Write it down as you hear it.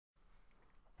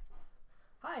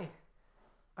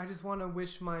I just want to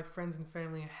wish my friends and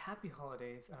family happy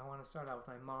holidays, and I want to start out with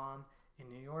my mom in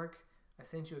New York. I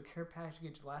sent you a care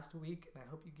package last week, and I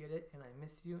hope you get it, and I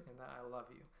miss you, and that I love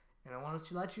you. And I wanted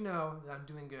to let you know that I'm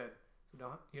doing good, so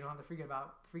you don't have to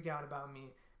freak out about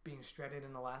me being stranded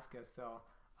in Alaska. So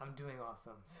I'm doing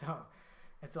awesome. So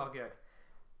it's all good.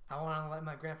 I want to let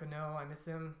my grandpa know I miss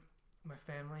him, my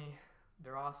family.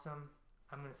 They're awesome.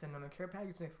 I'm going to send them a care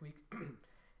package next week,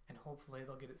 and hopefully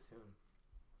they'll get it soon.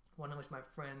 I want to wish my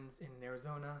friends in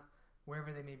Arizona,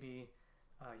 wherever they may be,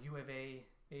 U of A,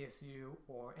 ASU,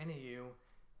 or NAU,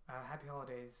 happy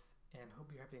holidays, and hope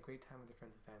you're having a great time with your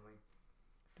friends and family.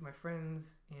 To my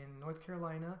friends in North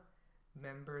Carolina,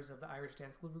 members of the Irish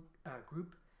Dance Group,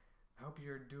 I hope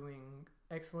you're doing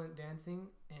excellent dancing,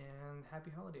 and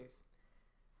happy holidays.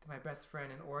 To my best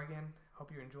friend in Oregon, hope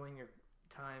you're enjoying your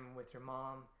time with your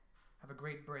mom. Have a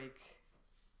great break,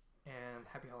 and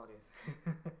happy holidays.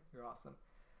 You're awesome.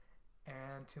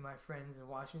 And to my friends in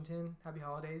Washington, happy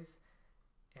holidays.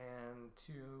 And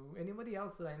to anybody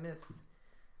else that I missed,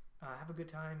 have a good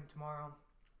time tomorrow.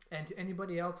 And to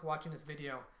anybody else watching this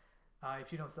video,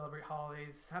 if you don't celebrate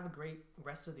holidays, have a great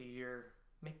rest of the year.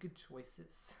 Make good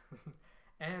choices.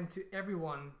 And to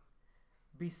everyone,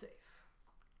 be safe.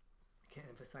 I can't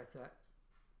emphasize that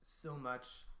so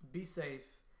much. Be safe.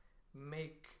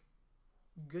 Make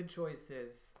good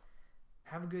choices.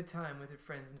 Have a good time with your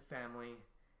friends and family.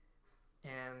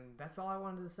 And that's all I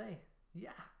wanted to say. Yeah.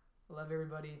 I love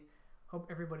everybody. Hope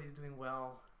everybody's doing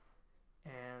well.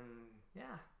 And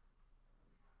yeah.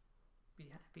 Be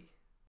happy.